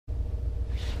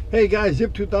Hey guys,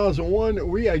 Zip 2001,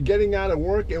 we are getting out of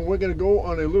work and we're going to go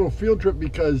on a little field trip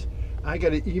because I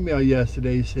got an email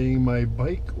yesterday saying my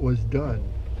bike was done.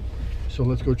 So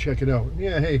let's go check it out.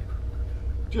 Yeah, hey,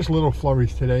 just little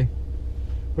flurries today.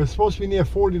 But it's supposed to be near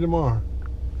 40 tomorrow.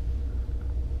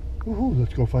 Woohoo,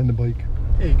 let's go find the bike.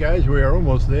 Hey guys, we are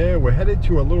almost there. We're headed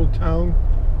to a little town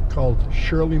called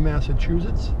Shirley,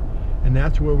 Massachusetts. And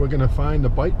that's where we're going to find the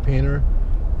bike painter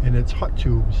and its hot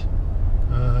tubes.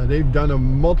 They've done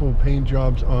multiple paint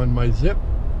jobs on my Zip,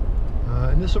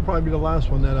 and this will probably be the last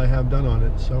one that I have done on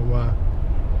it, so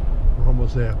we're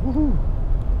almost there. Woohoo!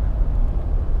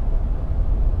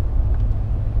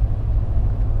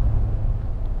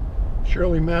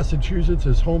 Shirley, Massachusetts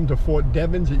is home to Fort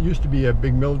Devens. It used to be a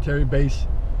big military base,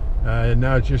 and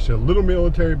now it's just a little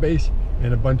military base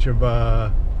and a bunch of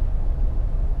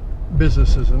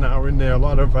businesses are now in there, a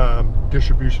lot of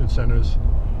distribution centers.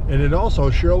 And it also,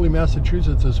 Shirley,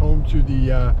 Massachusetts is home to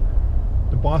the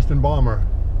Boston bomber,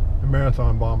 the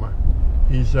marathon bomber.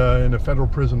 He's in a federal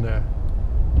prison there.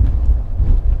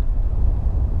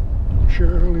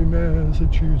 Shirley,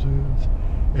 Massachusetts.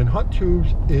 And Hot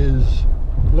Tubes is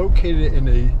located in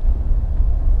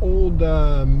a old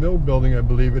mill building, I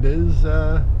believe it is,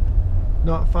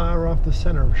 not far off the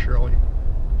center of Shirley.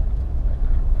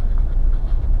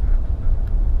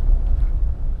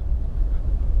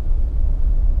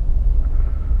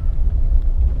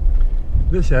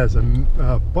 This has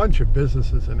a bunch of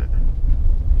businesses in it.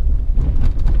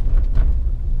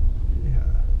 Yeah.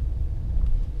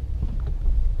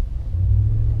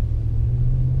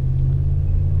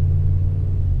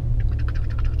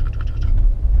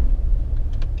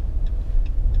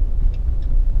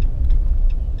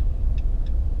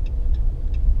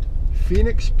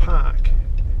 Phoenix Park.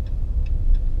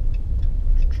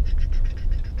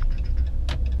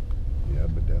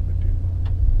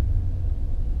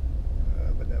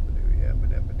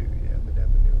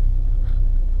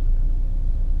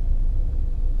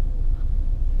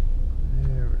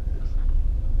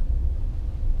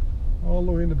 All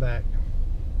the way in the back.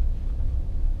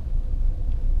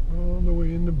 All the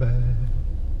way in the back.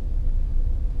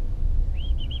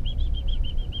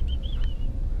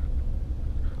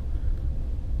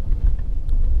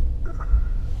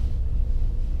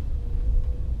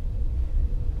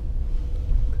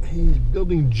 He's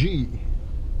building G.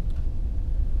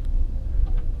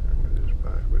 I'm going to just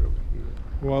park right over here.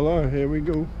 Voila, here we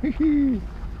go.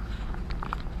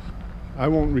 I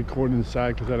won't record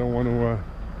inside because I don't want to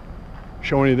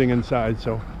show anything inside,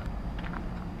 so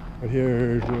but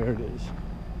here's where it is.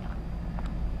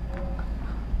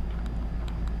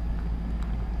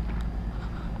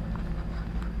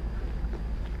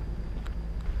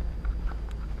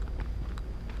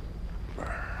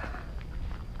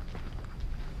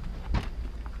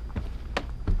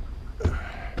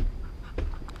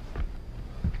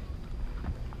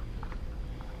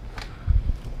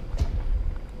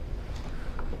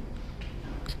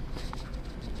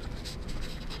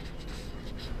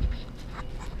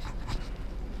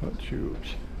 Hot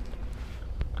Tubes.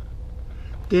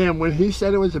 Damn, when he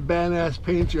said it was a badass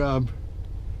paint job,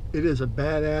 it is a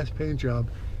badass paint job.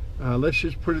 Let's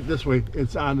just put it this way,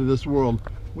 it's out of this world.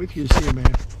 Wait till you see it,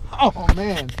 man. Oh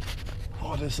man,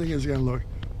 oh, this thing is gonna look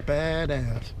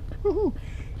badass. Woohoo!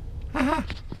 Haha.